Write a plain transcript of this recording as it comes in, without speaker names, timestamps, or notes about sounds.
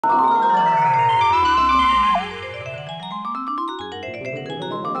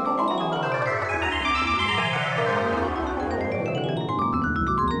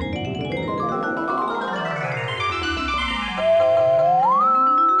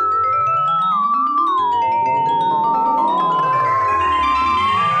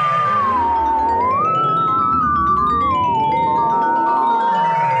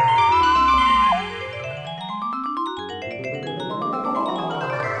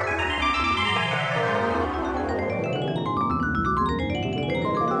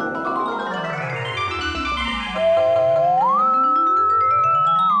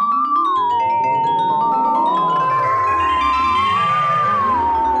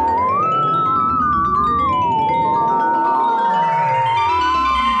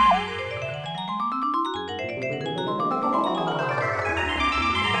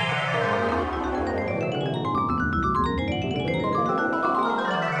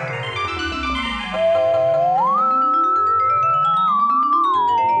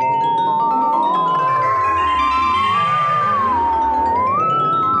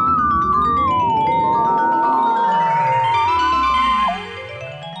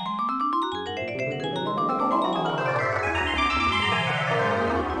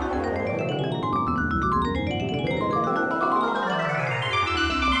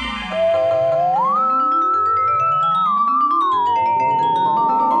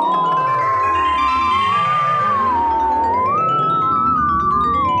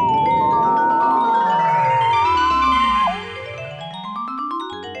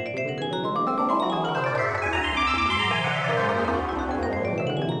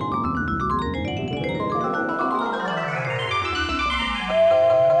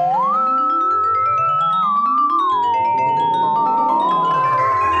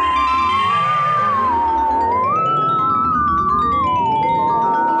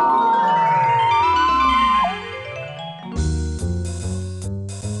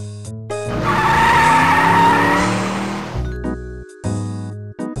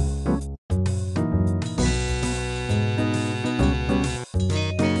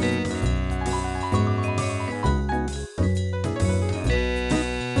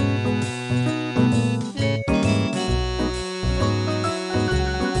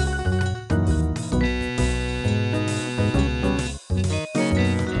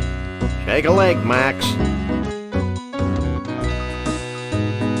Take a leg, Max.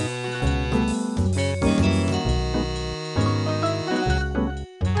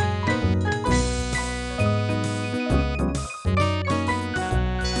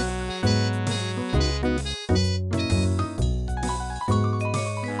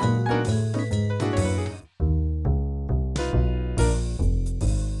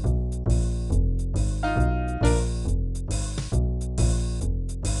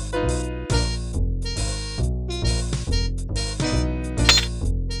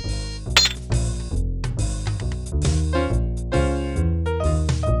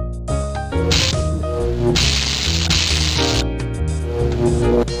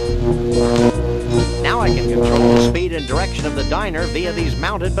 Now I can control the speed and direction of the diner via these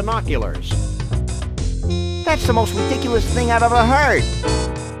mounted binoculars. That's the most ridiculous thing I've ever heard.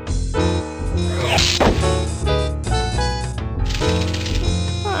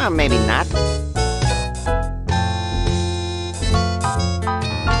 Maybe not.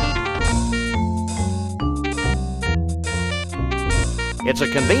 It's a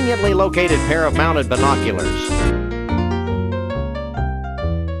conveniently located pair of mounted binoculars.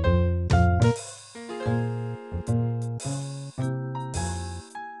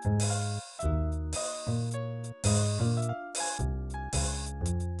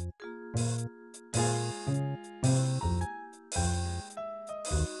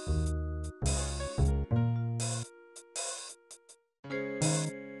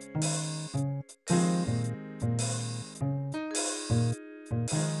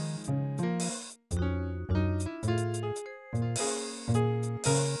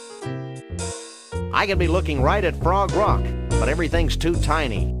 I could be looking right at Frog Rock, but everything's too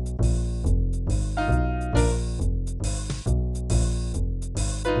tiny.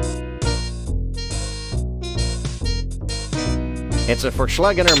 It's a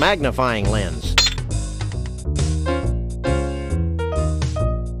Verschlegener magnifying lens. Okay,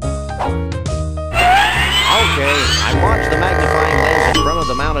 I launched the magnifying lens in front of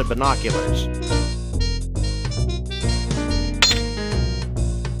the mounted binoculars.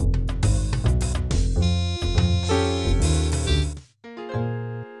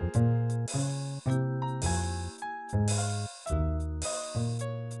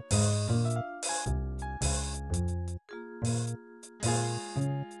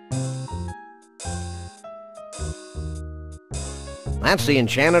 That's the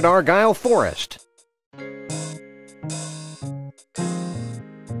enchanted Argyle Forest.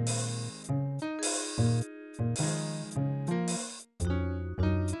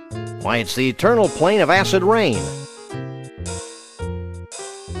 Why, it's the eternal plain of acid rain.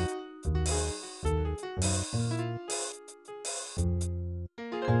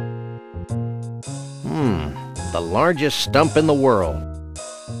 The largest stump in the world.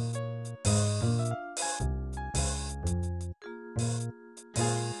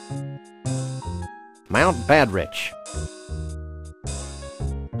 Mount Badrich.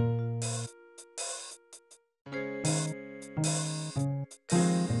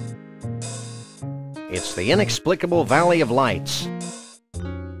 It's the inexplicable Valley of Lights.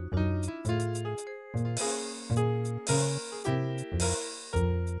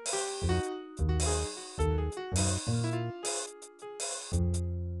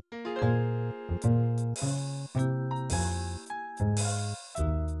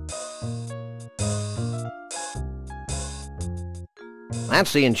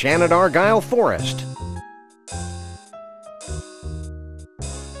 That's the enchanted Argyle Forest.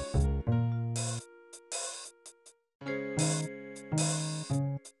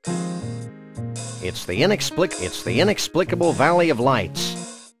 It's the inexplicable Valley of Lights.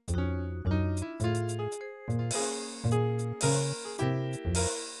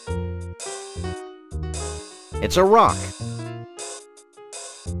 It's a rock.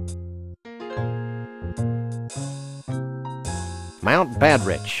 Mount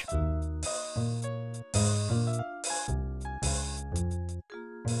Badrich.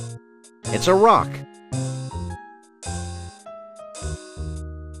 It's a rock.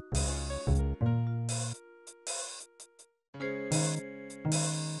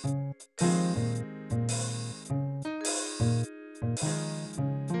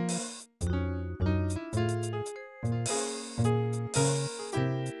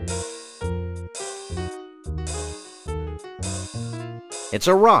 It's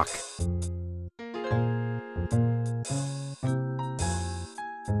a rock.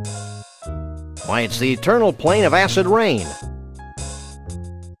 Why, it's the eternal plain of acid rain.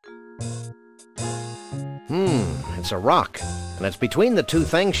 It's a rock. And it's between the two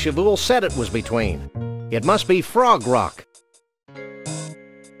things Chavoul said it was between. It must be Frog Rock.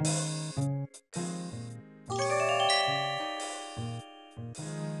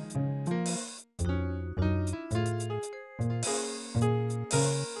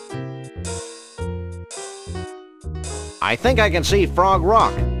 I think I can see Frog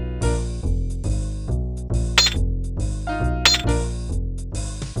Rock.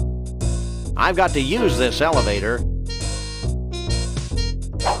 I've got to use this elevator.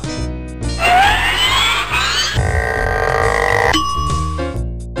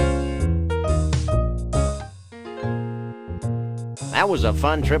 That was a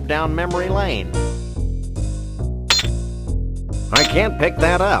fun trip down memory lane. I can't pick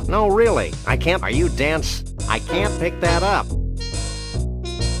that up. No, really. I can't. Are you dense? I can't pick that up.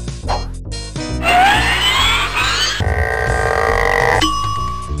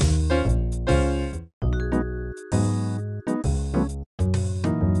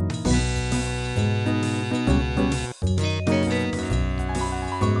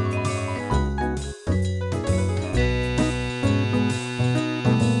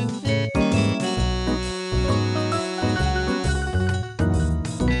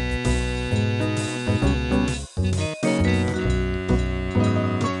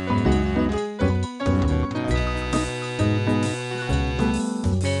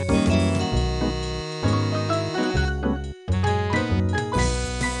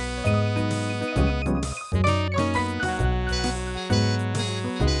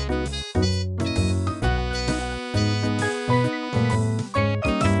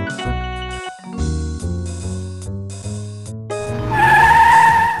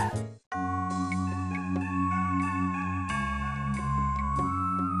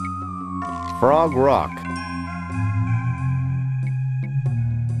 Frog Rock.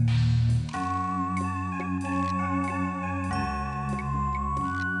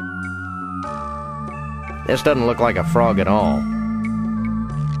 This doesn't look like a frog at all.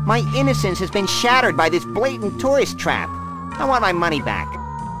 My innocence has been shattered by this blatant tourist trap. I want my money back.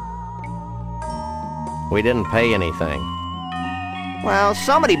 We didn't pay anything. Well,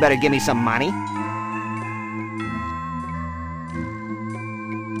 somebody better give me some money.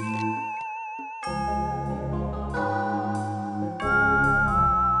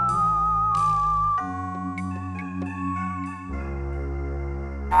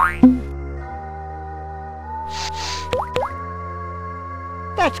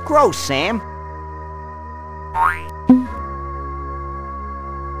 That's gross, Sam.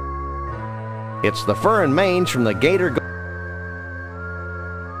 It's the fur and mange from the gator.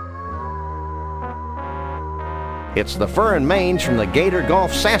 It's the fur and mange from the gator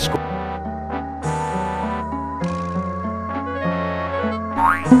golf Sasquatch.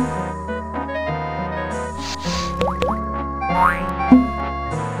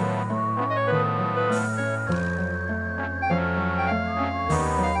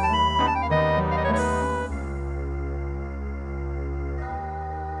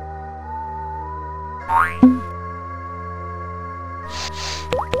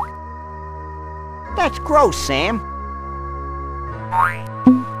 That's gross, Sam.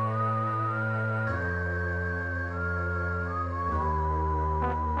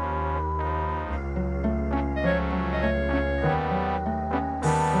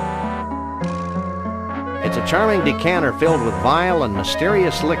 It's a charming decanter filled with vile and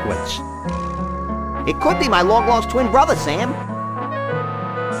mysterious liquids. It could be my long-lost twin brother, Sam.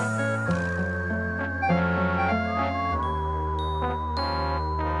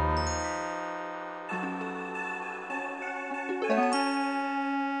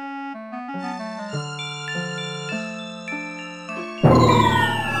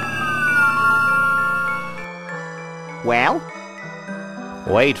 Well?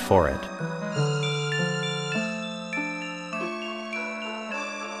 Wait for it.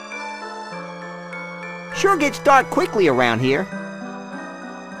 Sure gets dark quickly around here.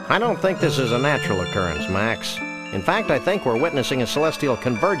 I don't think this is a natural occurrence, Max. In fact, I think we're witnessing a celestial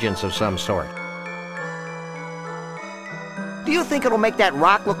convergence of some sort. Do you think it'll make that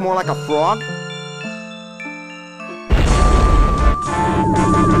rock look more like a frog?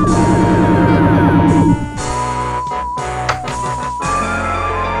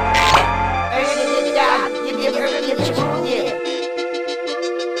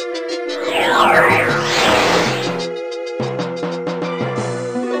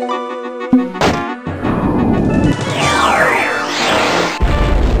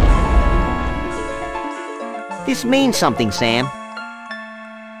 This means something, Sam.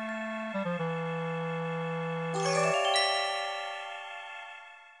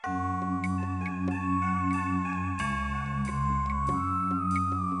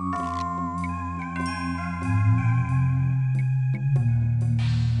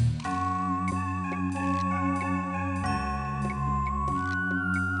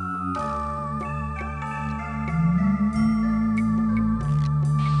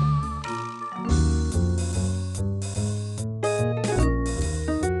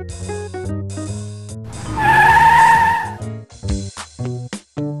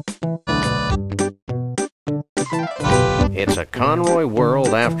 It's a Conroy world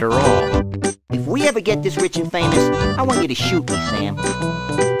after all. If we ever get this rich and famous, I want you to shoot me, Sam.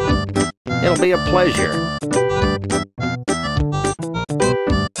 It'll be a pleasure.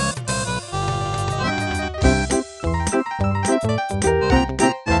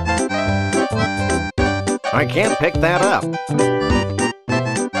 I can't pick that up.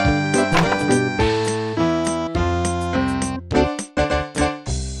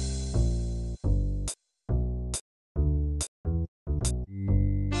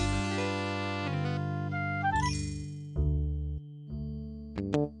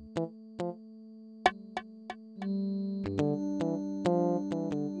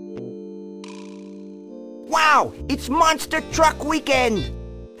 Wow! It's Monster Truck Weekend!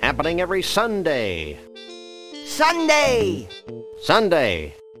 Happening every Sunday. Sunday!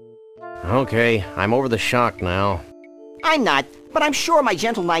 Sunday. Okay, I'm over the shock now. I'm not, but I'm sure my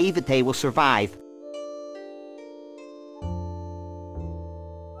gentle naivete will survive.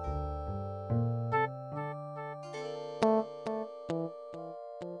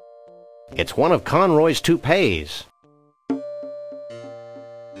 It's one of Conroy's toupees.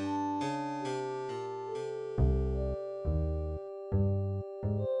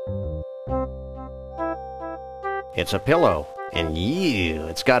 It's a pillow, and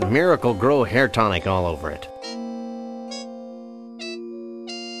it's got Miracle Grow hair tonic all over it.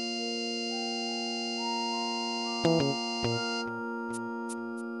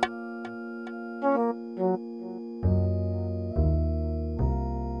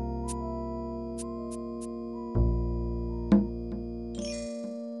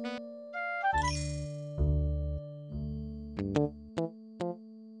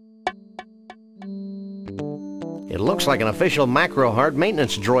 It looks like an official macro hard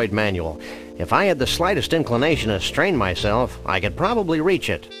maintenance droid manual. If I had the slightest inclination to strain myself, I could probably reach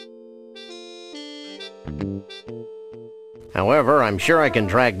it. However, I'm sure I can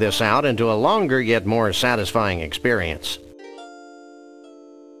drag this out into a longer yet more satisfying experience.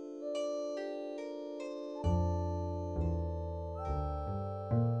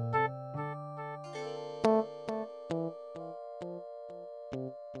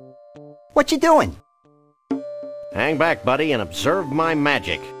 What you doing? Hang back, buddy, and observe my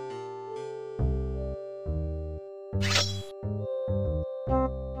magic.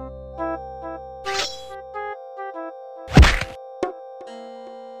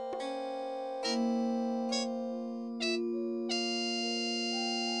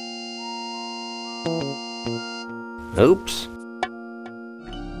 Oops.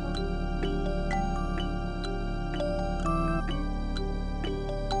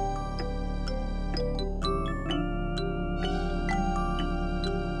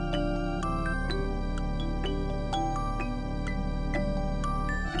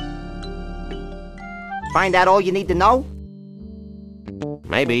 Find out all you need to know?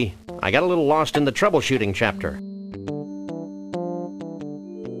 Maybe. I got a little lost in the troubleshooting chapter.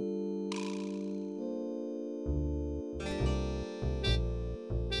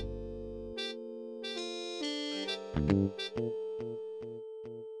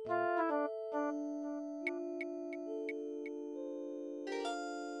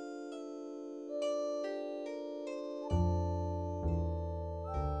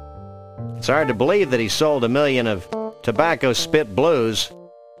 It's hard to believe that he sold 1 million of tobacco spit blues.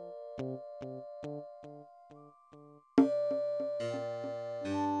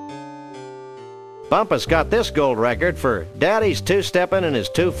 Bumpus got this gold record for Daddy's two-steppin' in his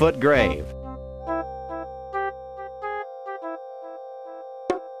 2-foot grave.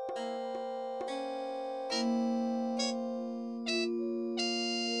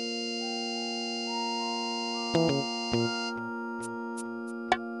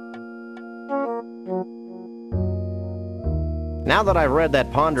 Now that I've read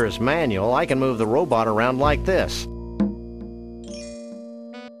that ponderous manual, I can move the robot around like this.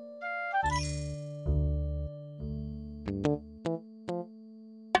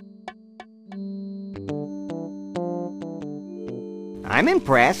 I'm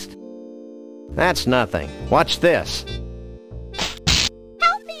impressed. That's nothing. Watch this.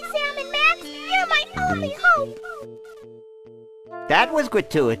 Help me, Sam and Max! You're my only hope! That was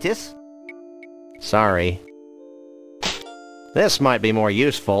gratuitous. Sorry. This might be more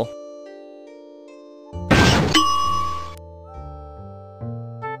useful.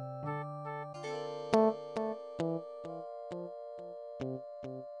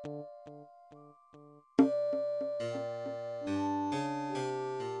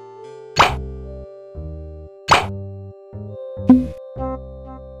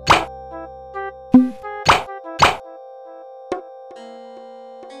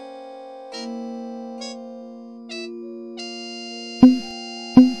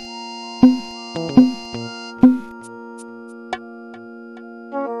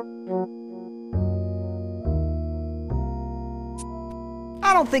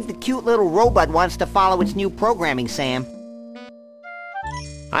 I don't think the cute little robot wants to follow its new programming, Sam.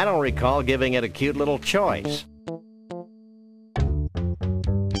 I don't recall giving it a cute little choice.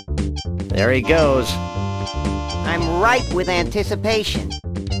 There he goes. I'm ripe with anticipation.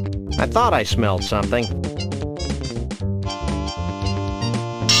 I thought I smelled something.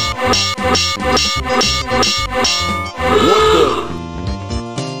 What the?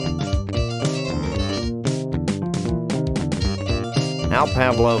 How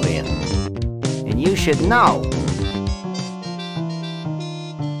Pavlovian. And you should know.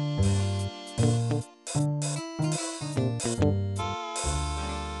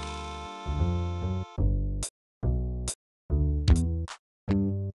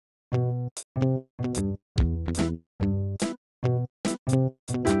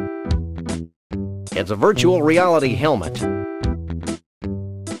 It's a virtual reality helmet.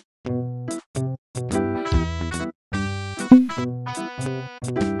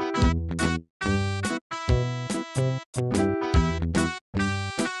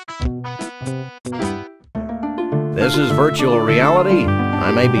 This is virtual reality?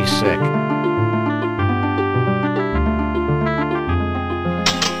 I may be sick.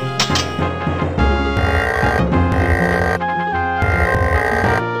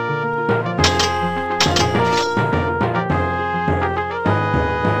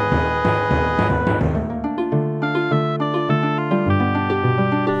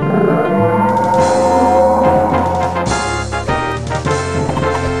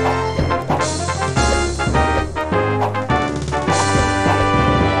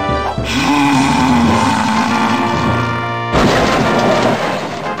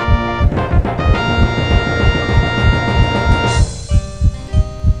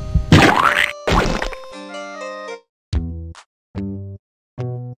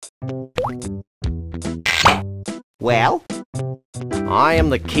 Well? I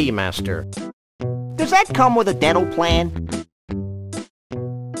am the Keymaster. Does that come with a dental plan?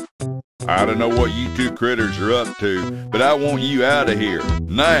 I don't know what you two critters are up to, but I want you out of here,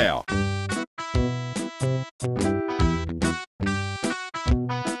 now!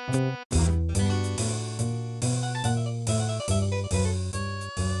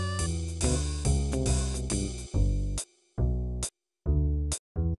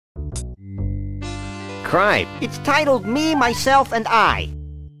 Cripe. It's titled Me, Myself, and I.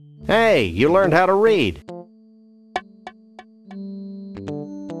 Hey, you learned how to read.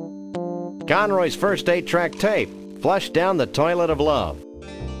 Conroy's first 8-track tape, Flush Down the Toilet of Love.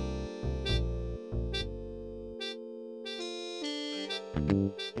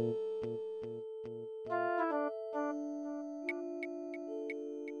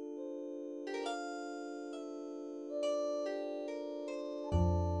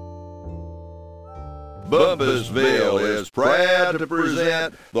 Bumpusville is proud to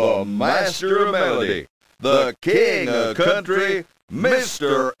present the Master of Melody, the King of Country,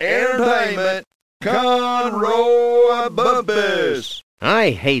 Mr. Entertainment, Conroy Bumpus. I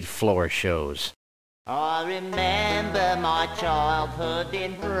hate floor shows. I remember my childhood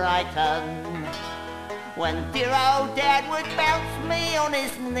in Brighton, when dear old Dad would bounce me on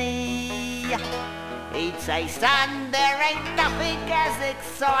his knee. He'd say, son, there ain't nothing as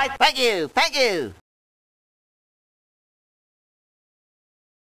exciting. Thank you, thank you.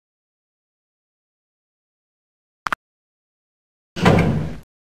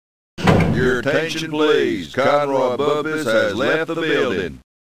 Your attention, please. Conroy Bumpus has left the building.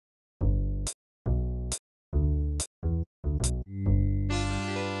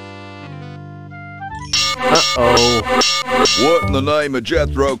 Uh-oh. What in the name of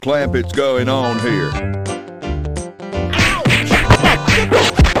Jethro Clampett's going on here?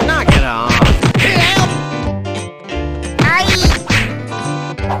 Knock it off.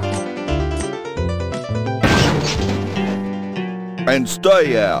 And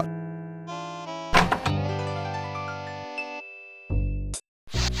stay out.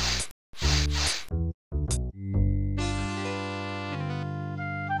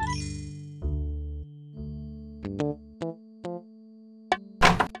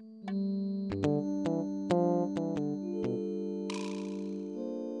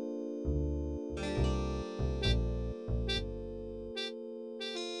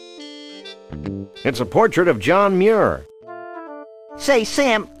 It's a portrait of John Muir. Say,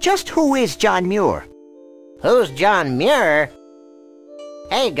 Sam, just who is John Muir? Who's John Muir?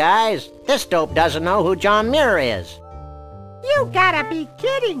 Hey guys, this dope doesn't know who John Muir is. You gotta be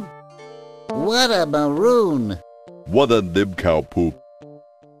kidding. What a maroon. What a nib cow poop.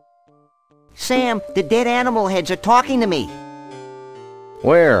 Sam, the dead animal heads are talking to me.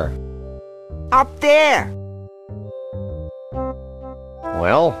 Where? Up there.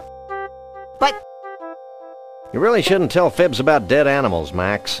 Well? But You really shouldn't tell fibs about dead animals,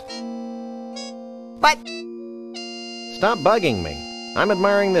 Max. But Stop bugging me. I'm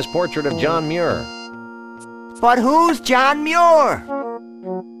admiring this portrait of John Muir. But who's John Muir?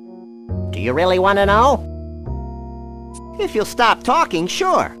 Do you really want to know? If you'll stop talking,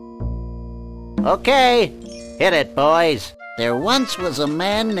 sure. Okay, hit it, boys. There once was a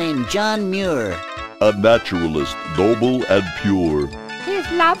man named John Muir. A naturalist, noble and pure. His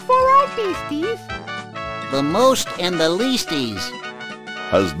love for all beasties. The most and the leasties.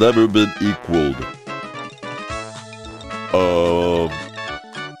 Has never been equaled.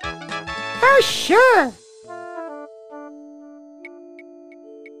 For sure.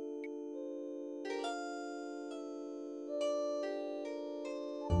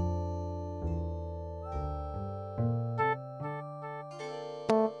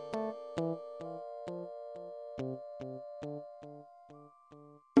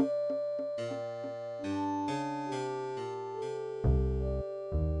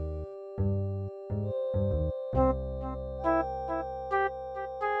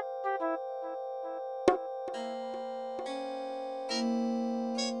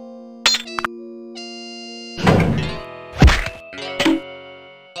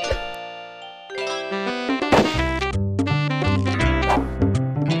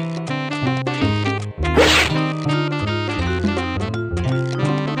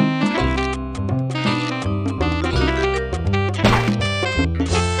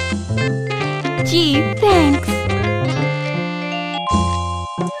 Gee, thanks.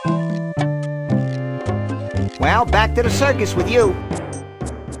 Well, back to the circus with you.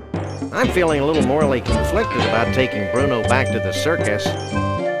 I'm feeling a little morally conflicted about taking Bruno back to the circus.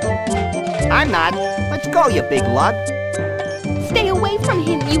 I'm not. Let's go, you big lug. Stay away from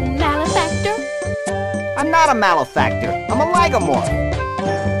him, you malefactor. I'm not a malefactor. I'm a lagomorph.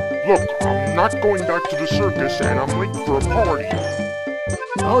 Look, I'm not going back to the circus and I'm late for a party.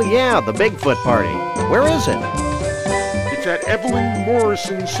 Oh yeah, the Bigfoot party. Where is it? It's at Evelyn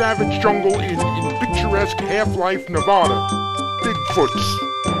Morrison's Savage Jungle in picturesque Half-Life, Nevada.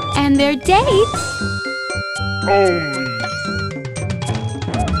 Bigfoots. And their dates? Only.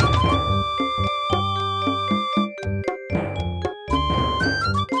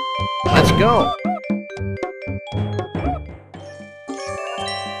 Let's go.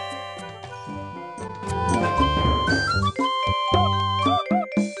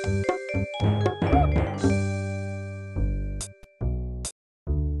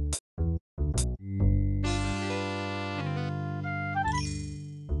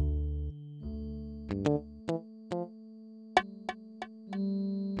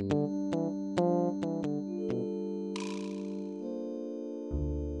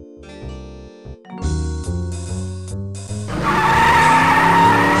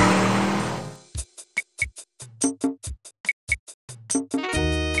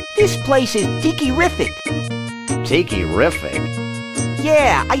 This place is tiki-rific. Tiki-rific.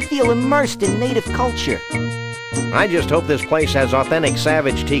 Yeah, I feel immersed in native culture. I just hope this place has authentic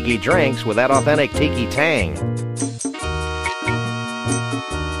savage tiki drinks with that authentic tiki tang.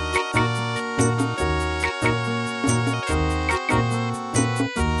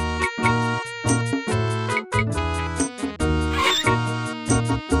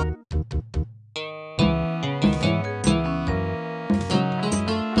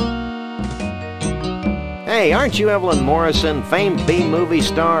 Hey, aren't you Evelyn Morrison, famed B-movie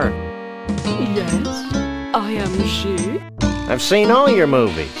star? Yes, I am she. I've seen all your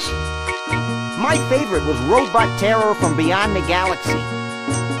movies. My favorite was Robot Terror from Beyond the Galaxy.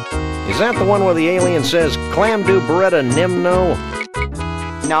 Is that the one where the alien says, Clam do Beretta Nimno?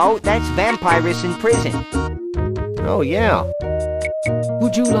 No, that's Vampirus in Prison. Oh, yeah.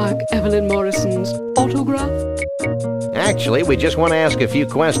 Would you like Evelyn Morrison's autograph? Actually, we just want to ask a few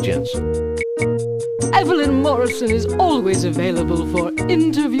questions. Evelyn Morrison is always available for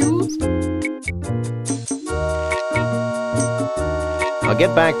interviews. I'll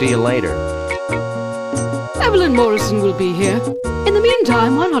get back to you later. Evelyn Morrison will be here. In the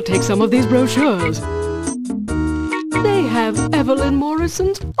meantime, why not take some of these brochures? They have Evelyn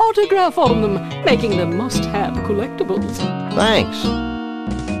Morrison's autograph on them, making them must-have collectibles. Thanks.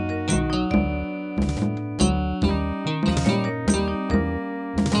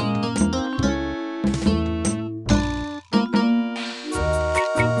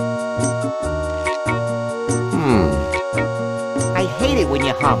 I hate it when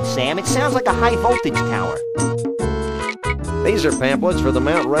you hum, Sam. It sounds like a high-voltage tower. These are pamphlets for the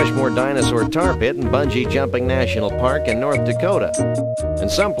Mount Rushmore Dinosaur Tar Pit in Bungee Jumping National Park in North Dakota,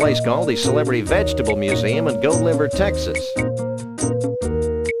 and someplace called the Celebrity Vegetable Museum in Goat Liver, Texas.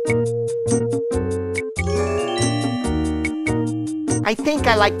 I think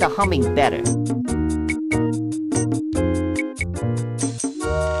I like the humming better.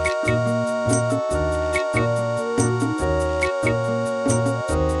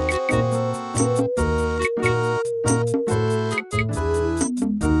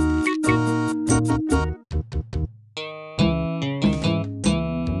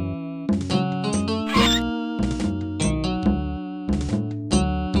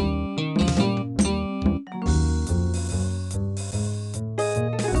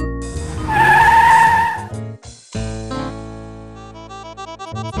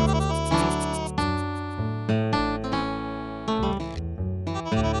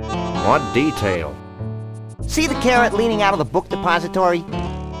 What detail? See the carrot leaning out of the book depository?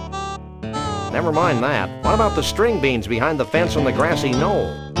 Never mind that. What about the string beans behind the fence on the grassy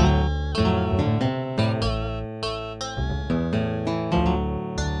knoll?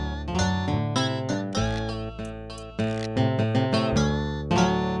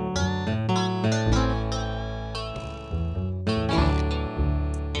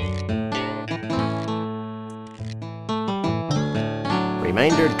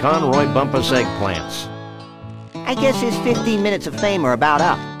 Remaindered Conroy Bumpus eggplants. I guess his 15 minutes of fame are about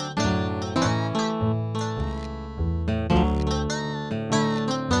up.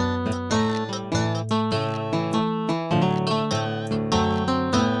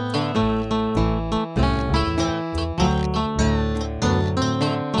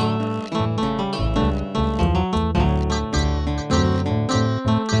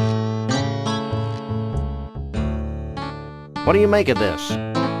 What do you make of this?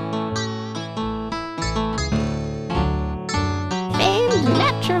 Famed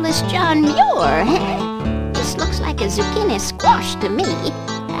naturalist John Muir, huh? This looks like a zucchini squash to me.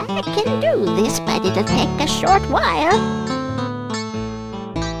 I can do this, but it'll take a short while.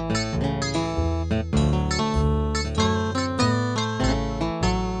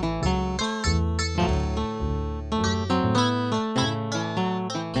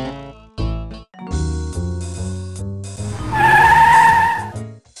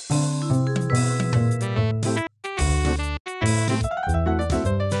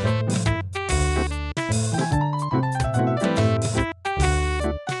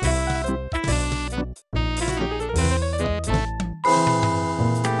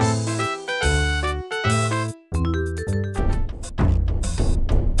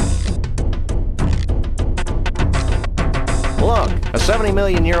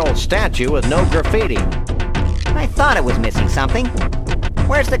 70-million-year-old statue with no graffiti. I thought it was missing something.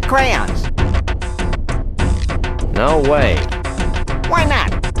 Where's the crayons? No way. Why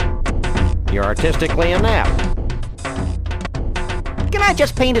not? You're artistically inept. Can I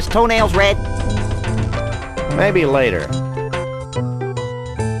just paint his toenails red? Maybe later.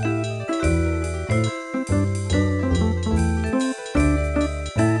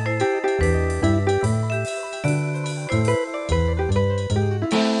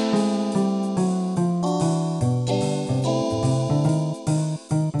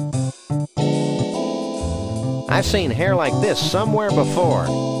 I've seen hair like this somewhere before.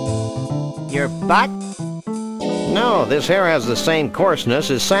 Your butt? No, this hair has the same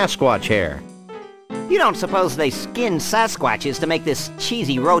coarseness as Sasquatch hair. You don't suppose they skinned Sasquatches to make this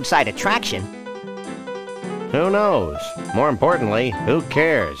cheesy roadside attraction? Who knows? More importantly, who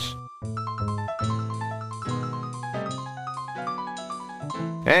cares?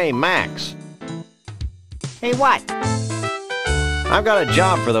 Hey, Max. Hey, what? I've got a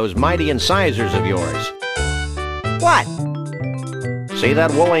job for those mighty incisors of yours. What? See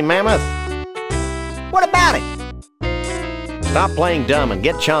that woolly mammoth? What about it? Stop playing dumb and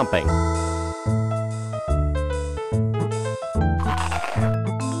get chomping.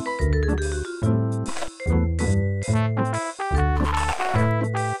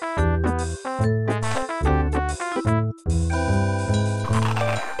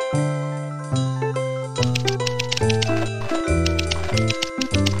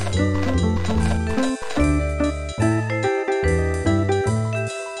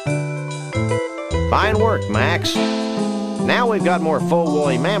 Fine work, Max. Now we've got more full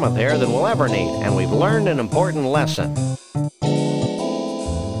woolly mammoth hair than we'll ever need, and we've learned an important lesson.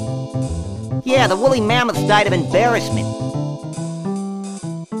 Yeah, the woolly mammoths died of embarrassment.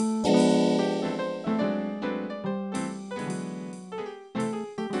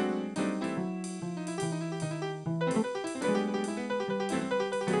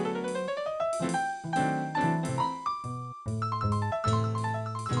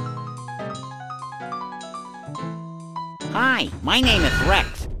 Hi, my name is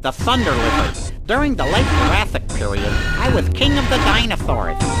Rex, the Thunder Lizard. During the late Jurassic period, I was king of the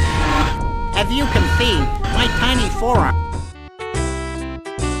dinosaurs. As you can see, my tiny forearm...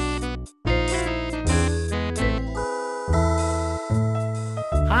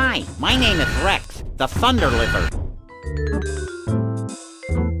 Hi, my name is Rex, the Thunder Lizard.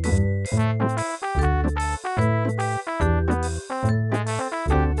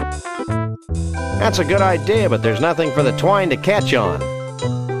 That's a good idea, but there's nothing for the twine to catch on.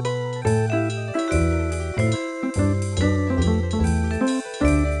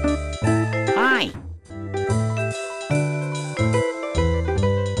 Hi.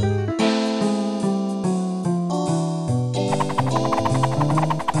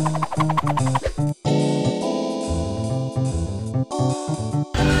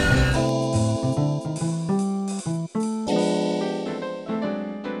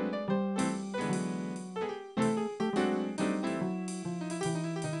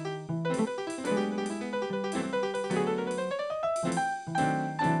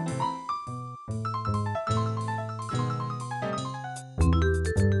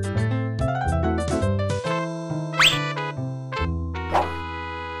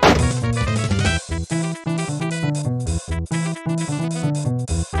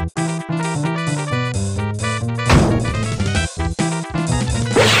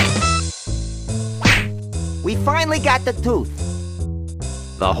 We finally got the tooth.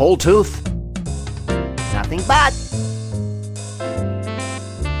 The whole tooth? Nothing but.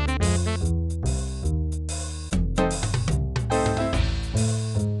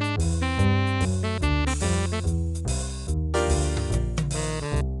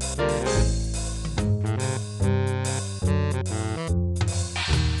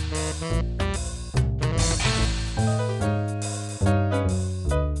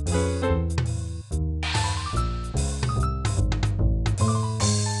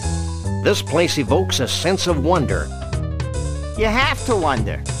 This place evokes a sense of wonder. You have to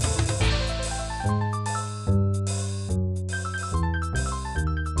wonder.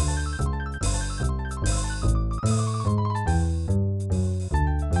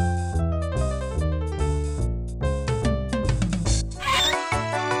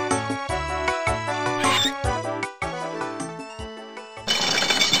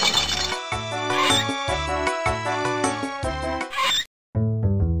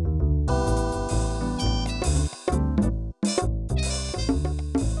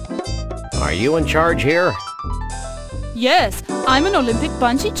 Are you in charge here? Yes, I'm an Olympic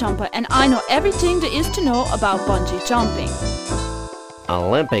bungee jumper and I know everything there is to know about bungee jumping.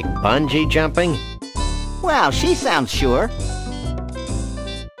 Olympic bungee jumping? Well, she sounds sure.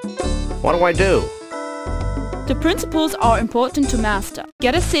 What do I do? The principles are important to master.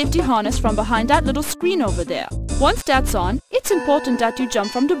 Get a safety harness from behind that little screen over there. Once that's on, it's important that you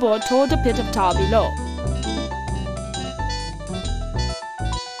jump from the board toward the pit of tar below.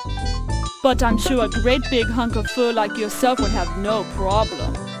 But I'm sure a great big hunk of fur like yourself would have no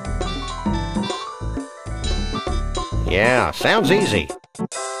problem. Yeah, sounds easy.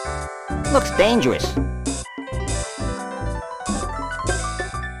 Looks dangerous.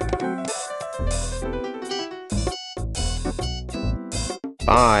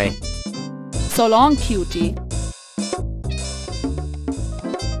 Bye. So long, cutie.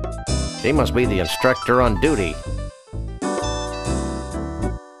 She must be the instructor on duty.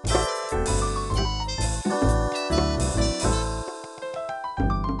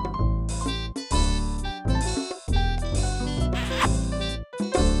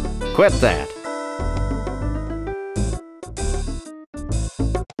 Quit that.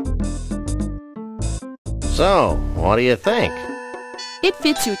 So, what do you think? It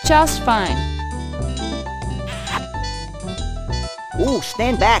fits you just fine. Ooh,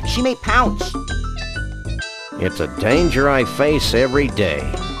 stand back. She may pounce. It's a danger I face every day.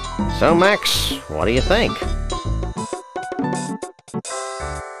 So, Max, what do you think?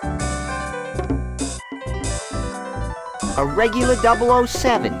 A regular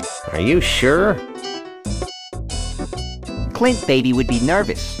 007. Are you sure? Clint baby would be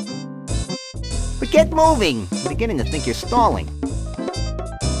nervous. But get moving. I'm beginning to think you're stalling.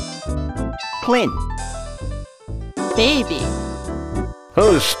 Clint. Baby.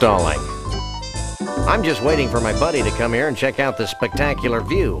 Who's stalling? I'm just waiting for my buddy to come here and check out this spectacular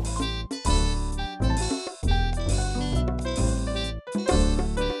view.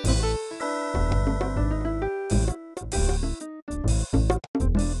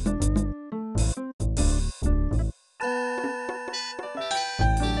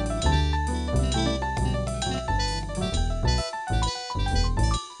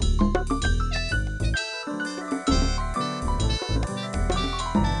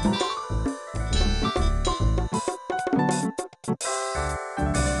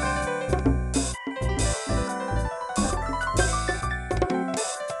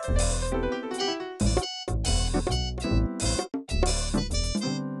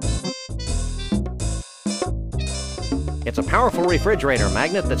 It's a powerful refrigerator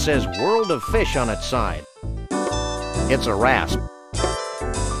magnet that says World of Fish on its side. It's a rasp.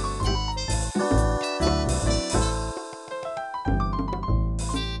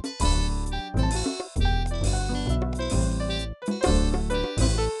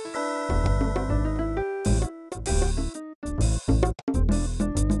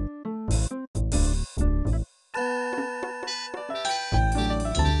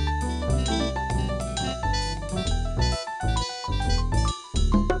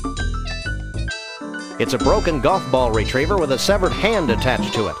 It's a broken golf ball retriever with a severed hand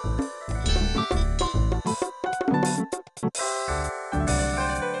attached to it.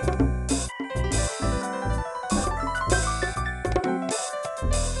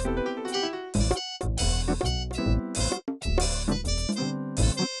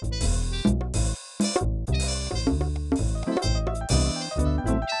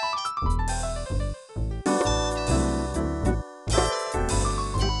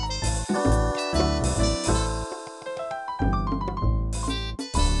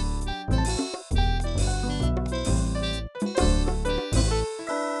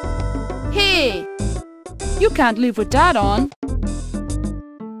 Hey! You can't leave with that on.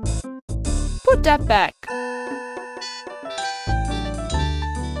 Put that back.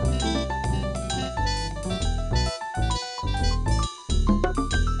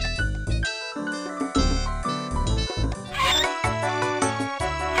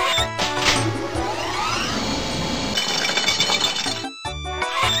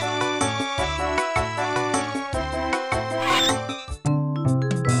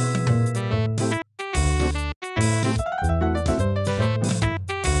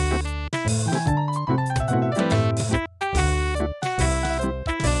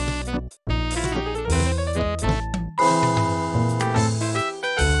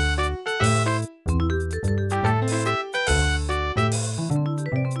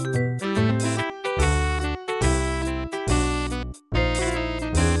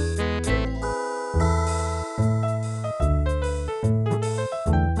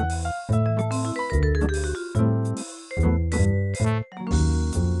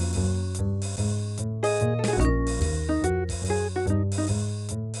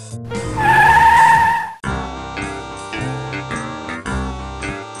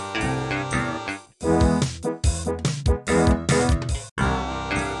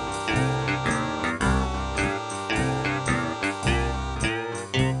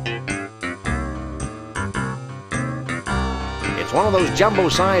 of those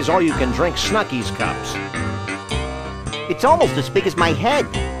jumbo-size all-you-can-drink Snuckies cups. It's almost as big as my head.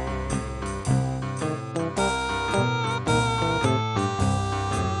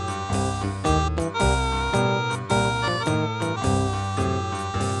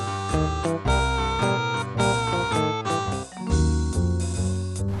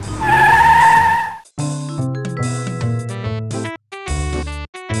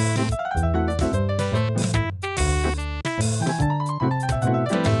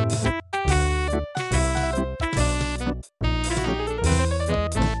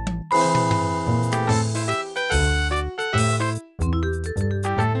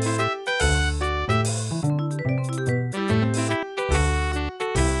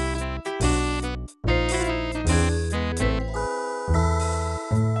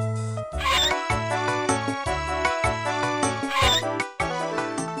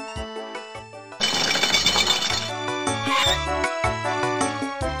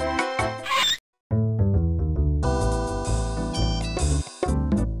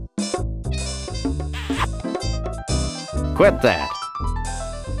 Quit that.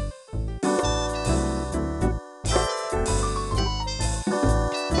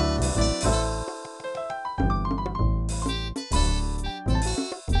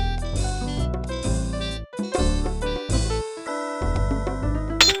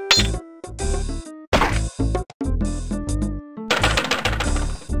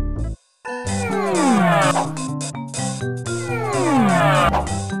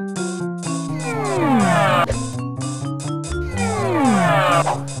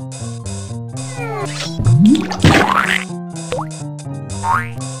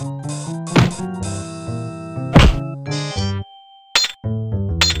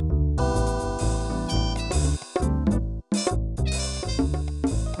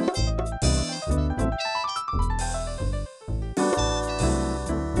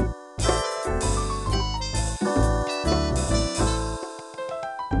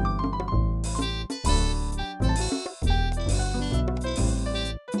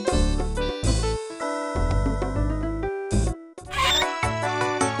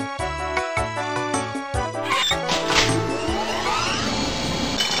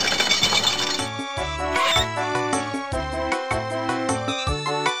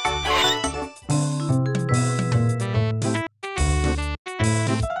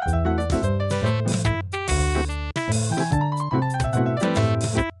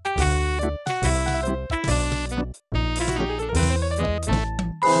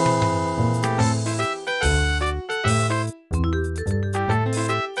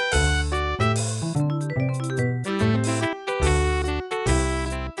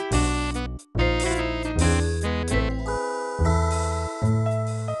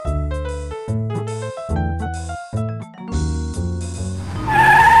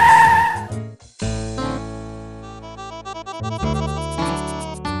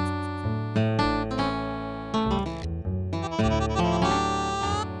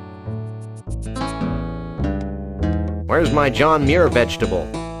 Where's my John Muir vegetable?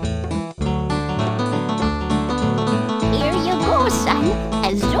 Here you go, son.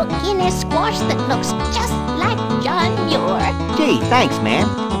 A zucchini squash that looks just like John Muir. Gee, thanks, man.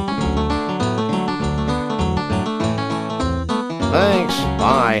 Thanks.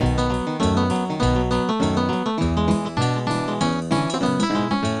 Bye.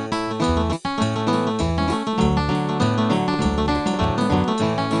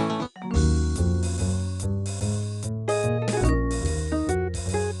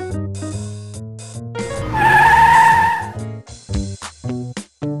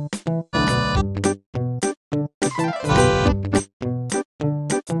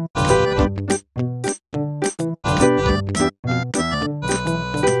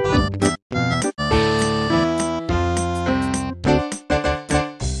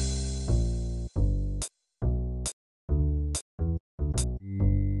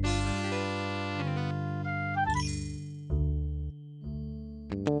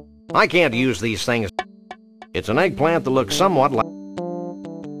 I can't use these things. It's an eggplant that looks somewhat like...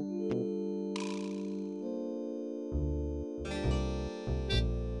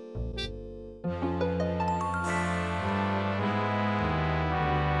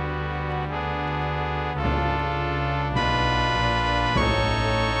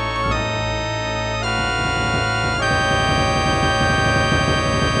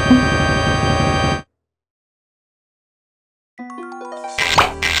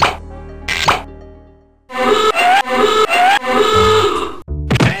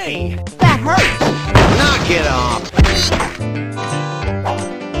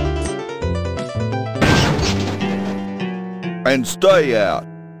 and stay out.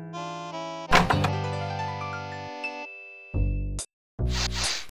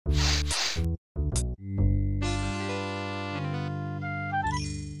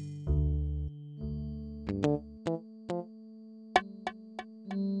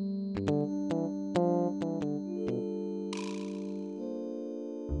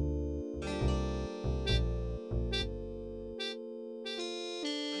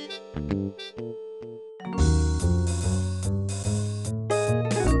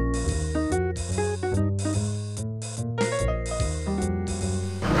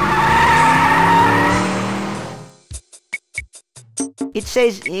 It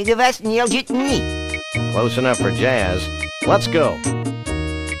says, was nie. Close enough for jazz. Let's go.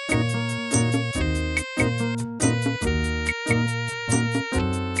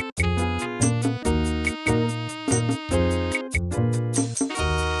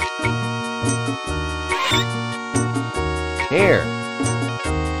 Here.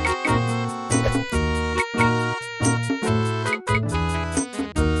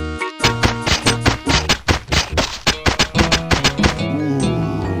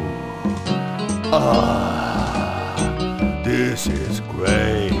 This is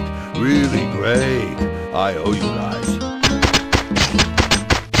great, really great. I owe you guys.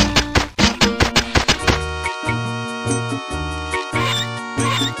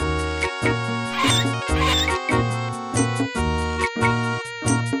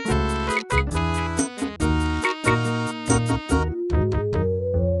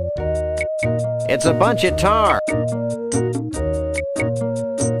 It's a bunch of tar.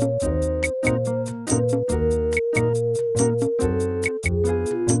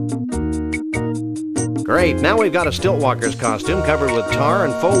 Great, now we've got a Stiltwalker's costume covered with tar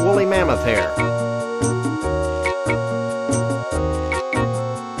and faux woolly mammoth hair.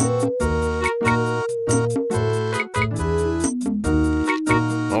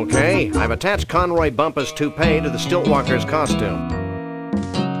 Okay, I've attached Conroy Bumpus' toupee to the Stiltwalker's costume.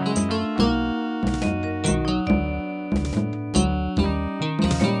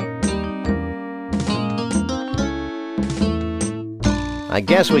 I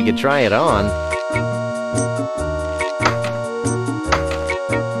guess we could try it on.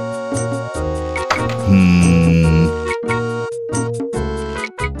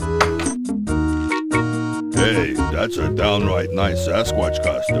 Hey, that's a downright nice Sasquatch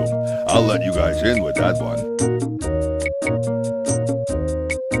costume. I'll let you guys in with that one.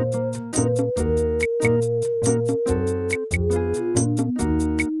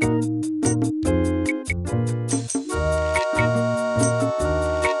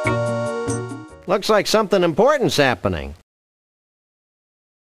 Looks like something important's happening.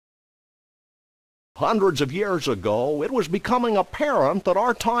 Hundreds of years ago, it was becoming apparent that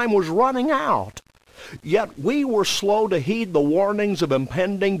our time was running out. Yet we were slow to heed the warnings of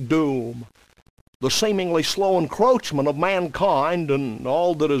impending doom. The seemingly slow encroachment of mankind and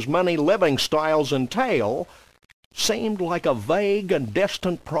all that his many living styles entail seemed like a vague and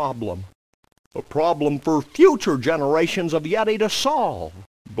distant problem. A problem for future generations of Yeti to solve.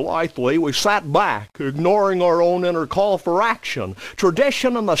 Blithely, we sat back, ignoring our own inner call for action.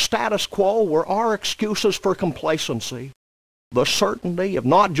 Tradition and the status quo were our excuses for complacency. The certainty of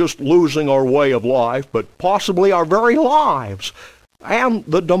not just losing our way of life, but possibly our very lives. And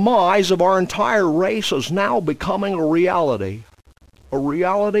the demise of our entire race is now becoming a reality. A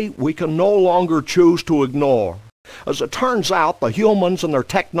reality we can no longer choose to ignore. As it turns out, the humans and their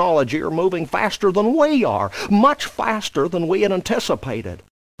technology are moving faster than we are, much faster than we had anticipated.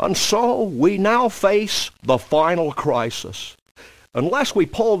 And so we now face the final crisis. Unless we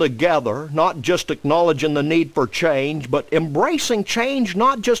pull together, not just acknowledging the need for change, but embracing change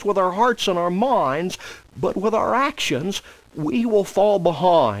not just with our hearts and our minds, but with our actions, we will fall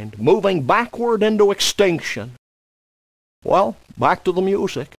behind, moving backward into extinction. Well, back to the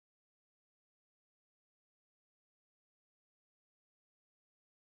music.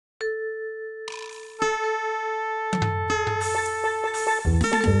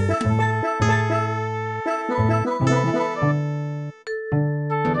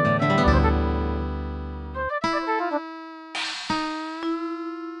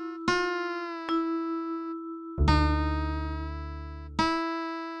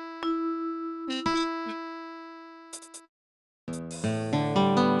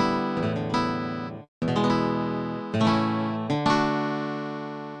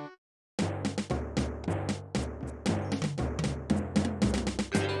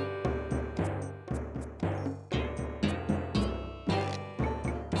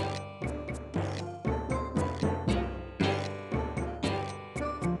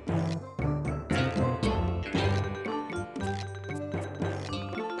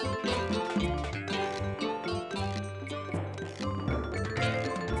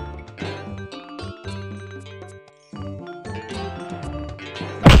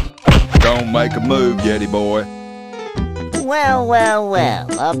 Don't make a move, Yeti boy. Well, well,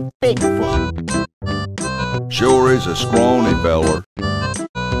 well, a Bigfoot. Sure is a scrawny feller.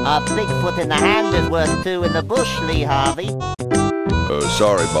 A Bigfoot in the hand is worth two in the bush, Lee Harvey.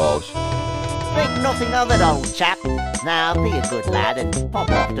 Sorry, boss. Think nothing of it, old chap. Now, be a good lad and pop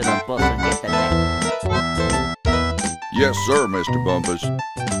off to the bus and get the net. Yes, sir, Mr. Bumpus.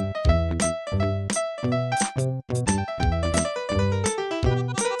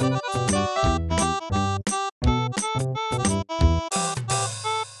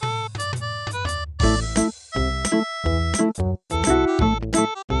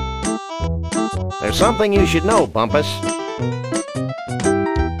 There's something you should know, Bumpus.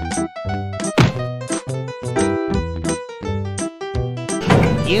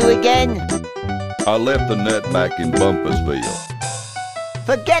 You again? I left the net back in Bumpusville.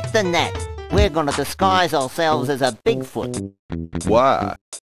 Forget the net. We're gonna disguise ourselves as a Bigfoot. Why?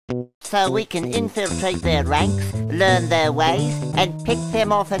 So we can infiltrate their ranks, learn their ways, and pick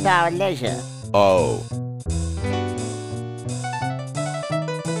them off at our leisure. Oh.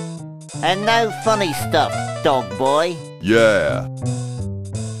 And no funny stuff, dog boy. Yeah.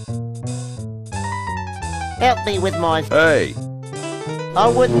 Help me with my... Hey. I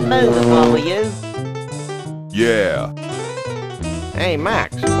wouldn't move if I were you. Yeah. Hey,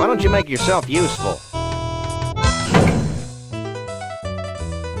 Max, why don't you make yourself useful?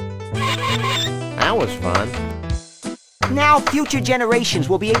 That was fun. Now future generations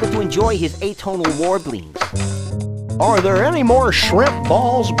will be able to enjoy his atonal warblings. Are there any more shrimp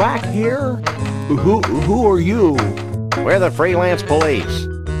balls back here? Who are you? We're the freelance police.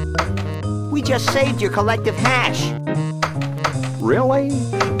 We just saved your collective hash. Really?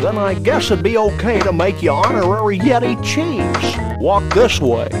 Then I guess it'd be okay to make you honorary Yeti chiefs. Walk this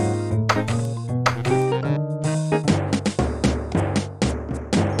way.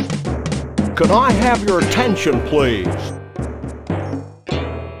 Could I have your attention, please?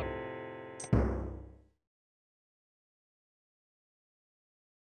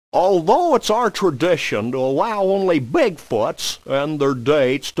 Although it's our tradition to allow only Bigfoots and their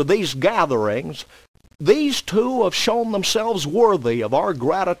dates to these gatherings, these two have shown themselves worthy of our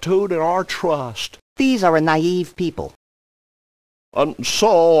gratitude and our trust. These are a naive people. And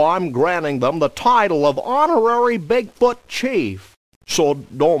so I'm granting them the title of Honorary Bigfoot Chief. So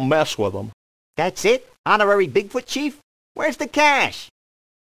don't mess with them. That's it? Honorary Bigfoot Chief? Where's the cash?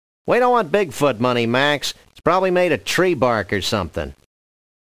 We don't want Bigfoot money, Max. It's probably made of tree bark or something.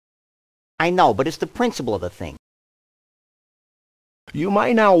 I know, but it's the principle of the thing. You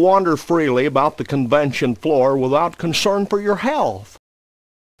may now wander freely about the convention floor without concern for your health.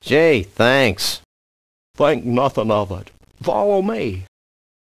 Gee, thanks. Think nothing of it. Follow me.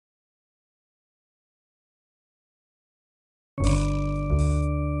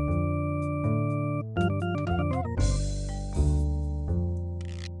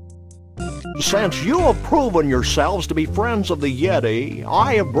 Since you have proven yourselves to be friends of the Yeti,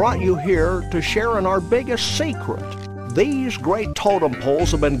 I have brought you here to share in our biggest secret. These great totem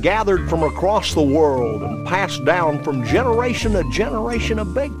poles have been gathered from across the world and passed down from generation to generation of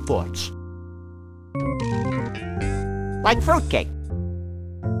Bigfoots. Like fruitcake.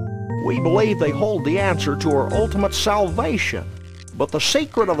 We believe they hold the answer to our ultimate salvation, but the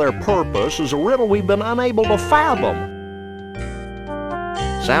secret of their purpose is a riddle we've been unable to fathom.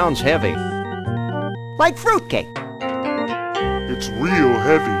 Sounds heavy. Like fruitcake. It's real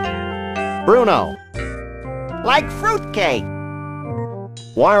heavy. Bruno. Like fruitcake.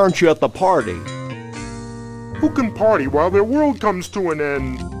 Why aren't you at the party? Who can party while their world comes to an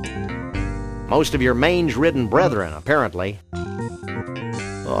end? Most of your mange-ridden brethren, apparently.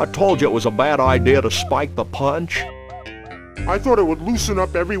 I told you it was a bad idea to spike the punch. I thought it would loosen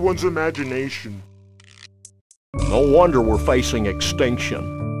up everyone's imagination. No wonder we're facing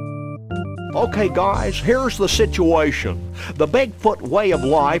extinction. Okay, guys, here's the situation. The Bigfoot way of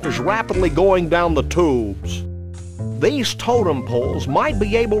life is rapidly going down the tubes. These totem poles might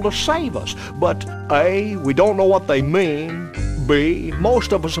be able to save us, but A, we don't know what they mean. B,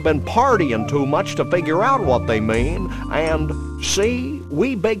 most of us have been partying too much to figure out what they mean. And C,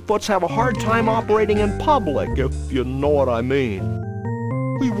 we Bigfoots have a hard time operating in public, if you know what I mean.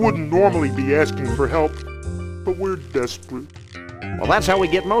 We wouldn't normally be asking for help, but we're desperate. Well, that's how we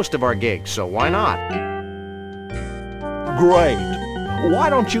get most of our gigs, so why not? Great. Why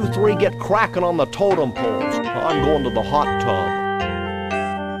don't you three get cracking on the totem poles? I'm going to the hot tub.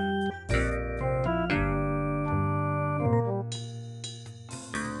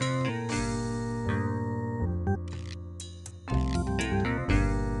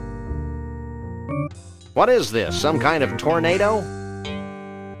 What is this, some kind of tornado?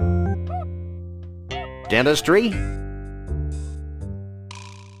 Dentistry?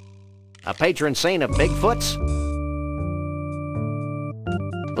 A patron saint of Bigfoots?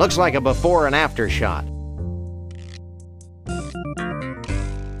 Looks like a before and after shot.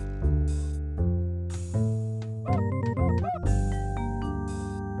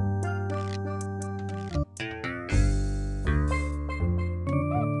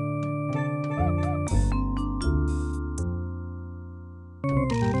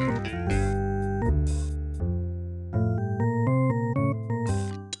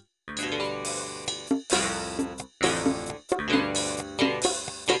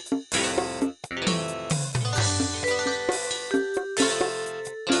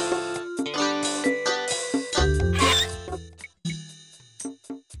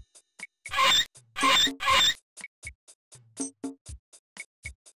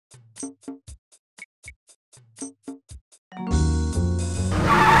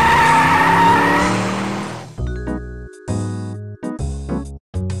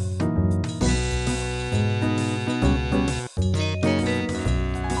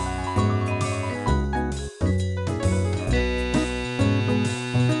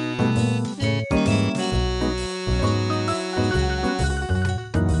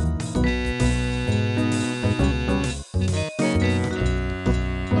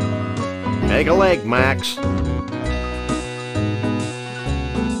 Take a leg, Max.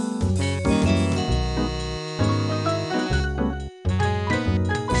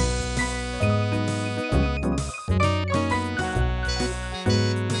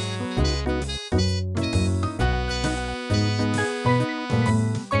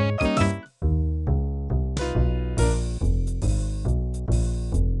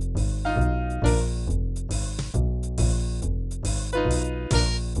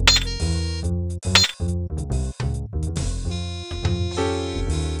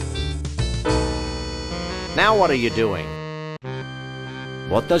 Now what are you doing?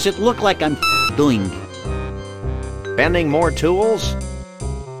 What does it look like I'm doing? Bending more tools?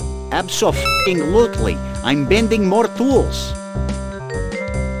 Abso-f***ing-lutely. I'm bending more tools.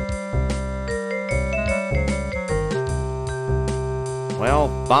 Well,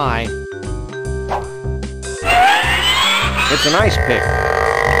 bye. It's a nice pick.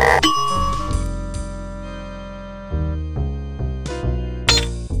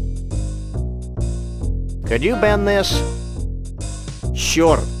 Could you bend this?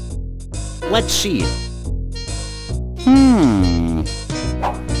 Sure. Let's see.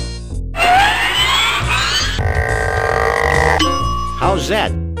 How's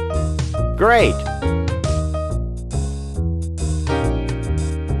that? Great.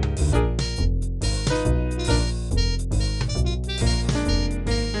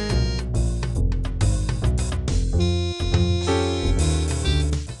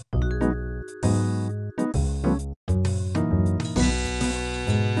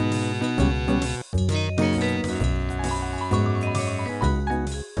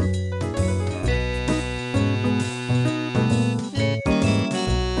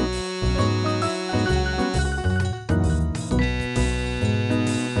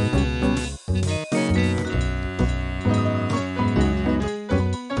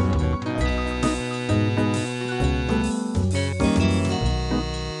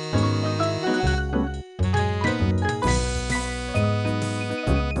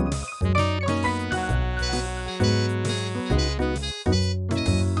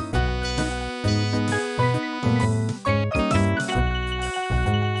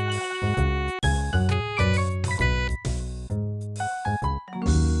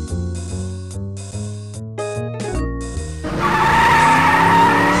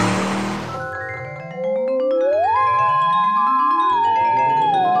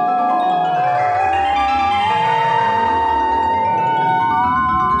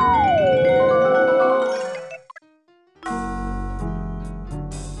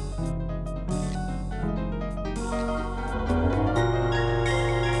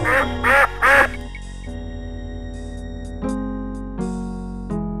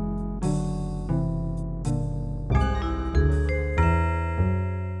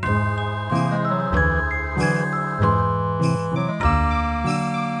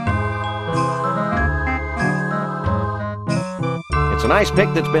 It's a nice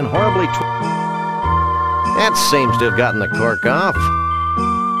pick that's been horribly That seems to have gotten the cork off.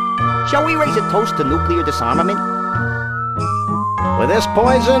 Shall we raise a toast to nuclear disarmament? With this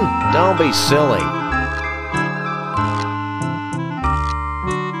poison? Don't be silly.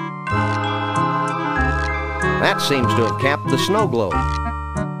 That seems to have capped the snow globe.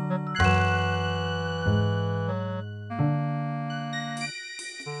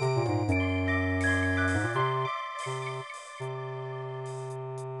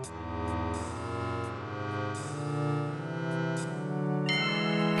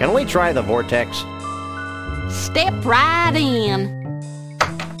 Can we try the vortex? Step right in.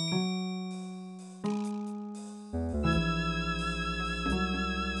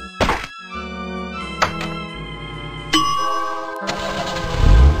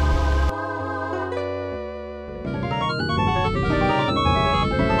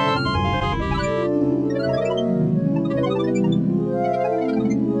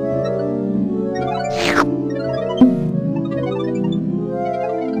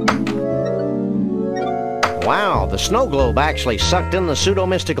 Wow, the snow globe actually sucked in the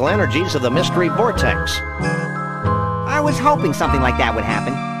pseudo-mystical energies of the mystery vortex. I was hoping something like that would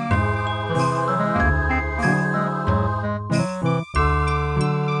happen.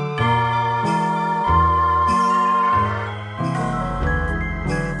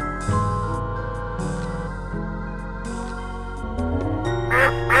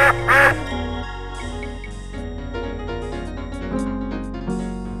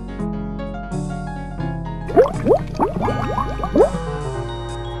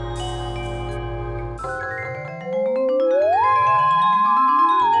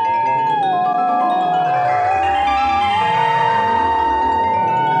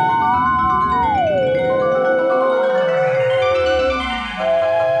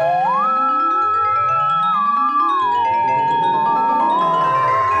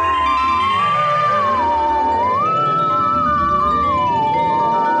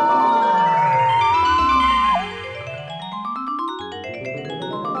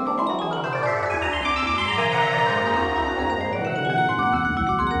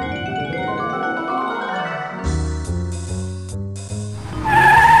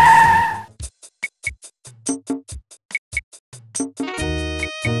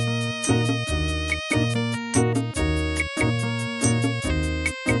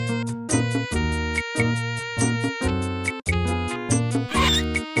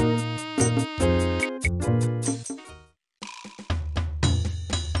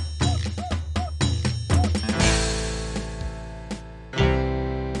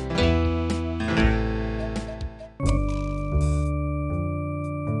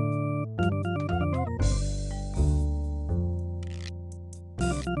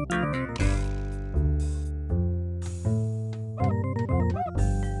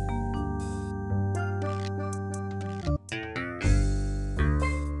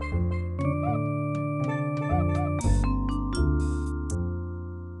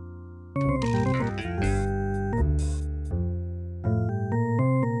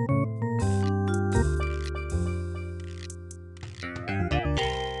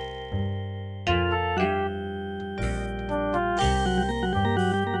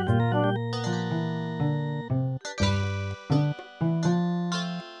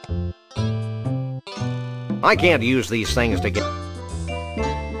 I can't use these things to get...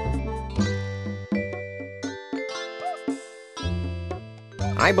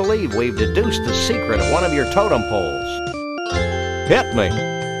 I believe we've deduced the secret of one of your totem poles. Hit me.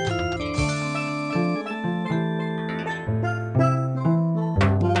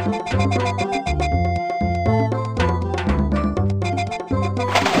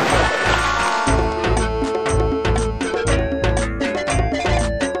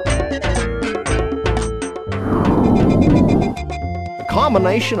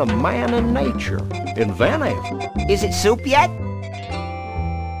 Combination of man and nature. Inventive. Is it soup yet?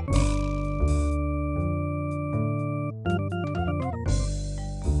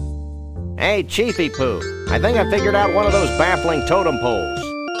 Hey, Chiefy Poo, I think I figured out one of those baffling totem poles.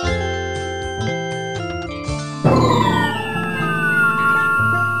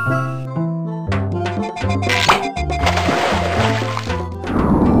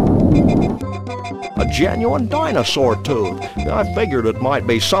 A genuine dinosaur tooth. I figured it might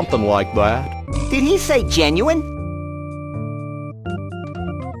be something like that. Did he say genuine?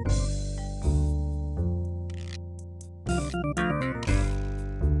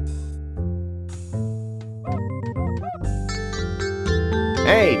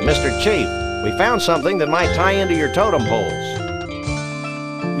 Hey, Mr. Chief, we found something that might tie into your totem poles.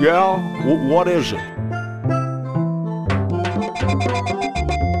 Yeah? What is it?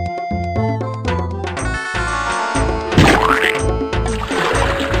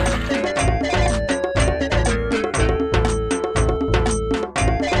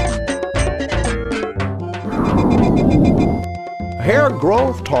 Hair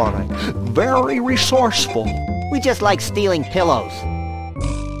growth tonic. Very resourceful. We just like stealing pillows.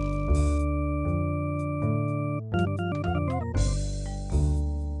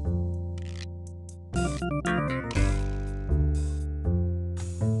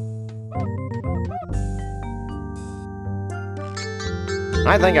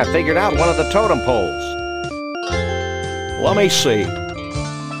 I think I figured out one of the totem poles. Let me see.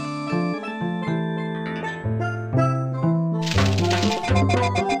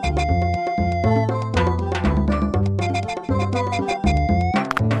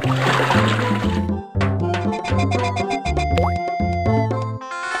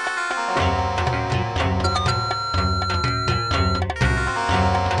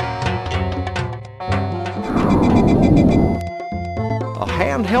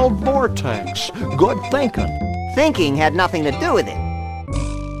 Handheld vortex. Good thinking. Thinking had nothing to do with it.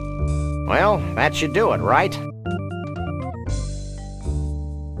 Well, that should do it, right?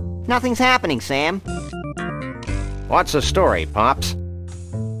 Nothing's happening, Sam. What's the story, Pops?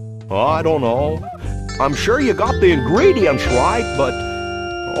 I don't know. I'm sure you got the ingredients right, but...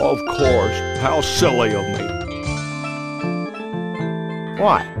 Of course, how silly of me.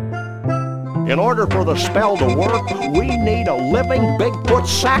 What? In order for the spell to work, we need a living Bigfoot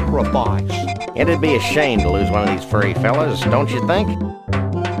sacrifice. It'd be a shame to lose one of these furry fellas, don't you think?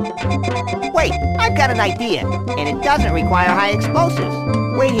 Wait, I've got an idea, and it doesn't require high explosives.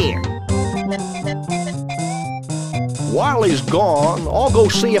 Wait here. While he's gone, I'll go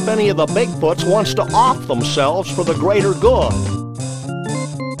see if any of the Bigfoots wants to off themselves for the greater good.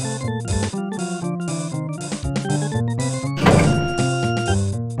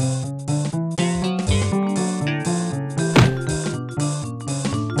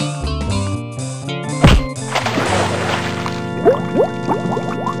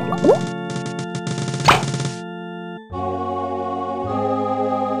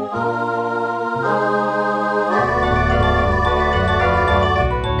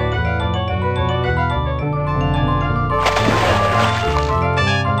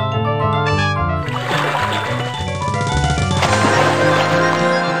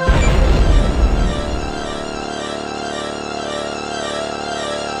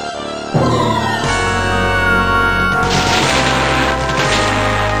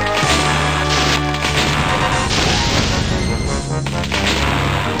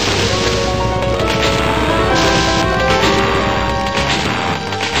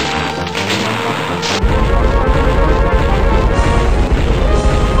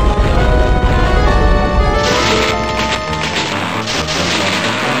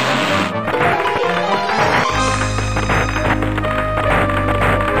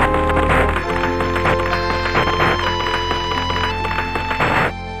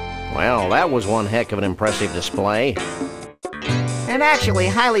 That was one heck of an impressive display. And actually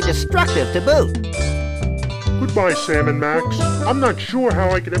highly destructive to boot. Goodbye, Sam and Max. I'm not sure how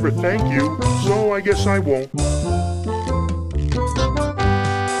I could ever thank you, so I guess I won't.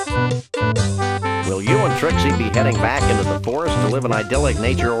 Will you and Trixie be heading back into the forest to live an idyllic,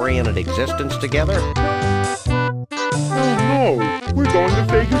 nature-oriented existence together? Oh no, we're going to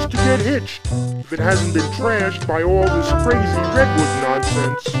Vegas to get hitched, if it hasn't been trashed by all this crazy redwood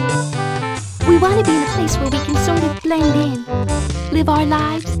nonsense. We want to be in a place where we can sort of blend in, live our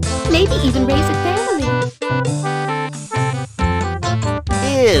lives, maybe even raise a family.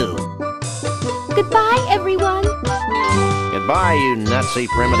 Ew. Goodbye, everyone. Goodbye, you nutsy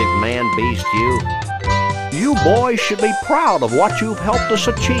primitive man-beast, you. You boys should be proud of what you've helped us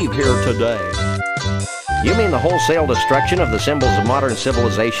achieve here today. You mean the wholesale destruction of the symbols of modern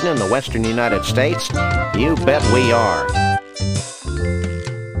civilization in the western United States? You bet we are.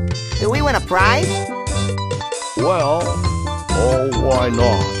 Do we win a prize? Well, oh, why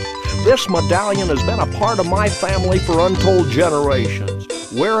not? This medallion has been a part of my family for untold generations.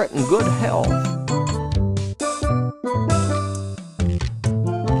 Wear it in good health.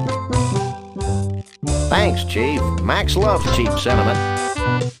 Thanks, Chief. Max loves cheap sentiment.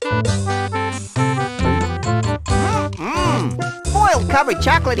 Foil covered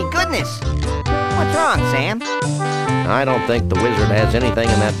chocolatey goodness. What's wrong, Sam? I don't think the wizard has anything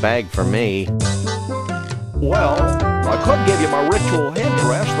in that bag for me. Well, I could give you my ritual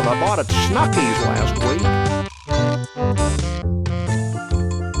headdress that I bought at Snucky's last week.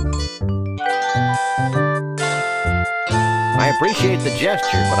 I appreciate the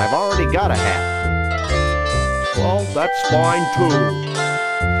gesture, but I've already got a hat. Well, that's fine too.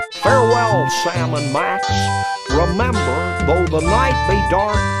 Farewell, Sam and Max. Remember, though the night be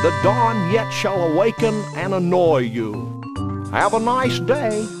dark, the dawn yet shall awaken and annoy you. Have a nice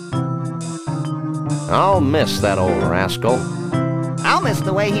day. I'll miss that old rascal. I'll miss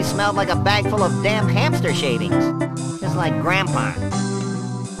the way he smelled like a bag full of damn hamster shavings. Just like Grandpa.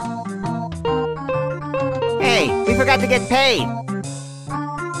 Hey, we forgot to get paid.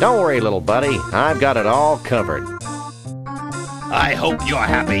 Don't worry, little buddy. I've got it all covered. I hope you're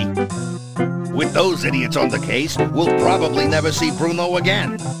happy. With those idiots on the case, we'll probably never see Bruno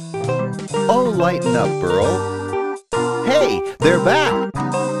again. Oh, lighten up, Burl. Hey, they're back.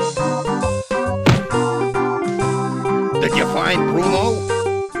 Did you find Bruno?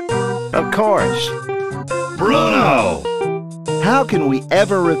 Of course. Bruno! How can we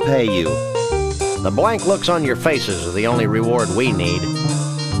ever repay you? The blank looks on your faces are the only reward we need.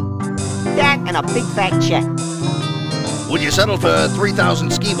 That and a big fat check. Would you settle for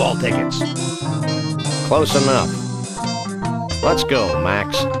 3,000 skee-ball tickets? Close enough. Let's go,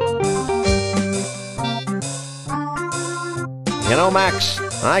 Max. You know, Max,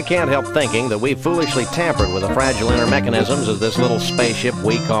 I can't help thinking that we foolishly tampered with the fragile inner mechanisms of this little spaceship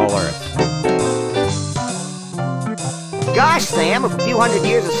we call Earth. Gosh, Sam, if a few hundred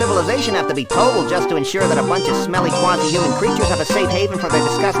years of civilization have to be totaled just to ensure that a bunch of smelly quasi-human creatures have a safe haven for their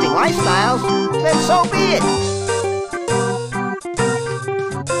disgusting lifestyles, then so be it.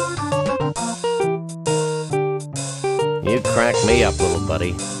 You crack me up, little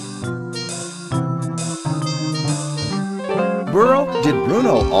buddy. Burl, did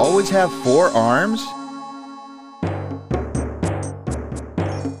Bruno always have 4 arms?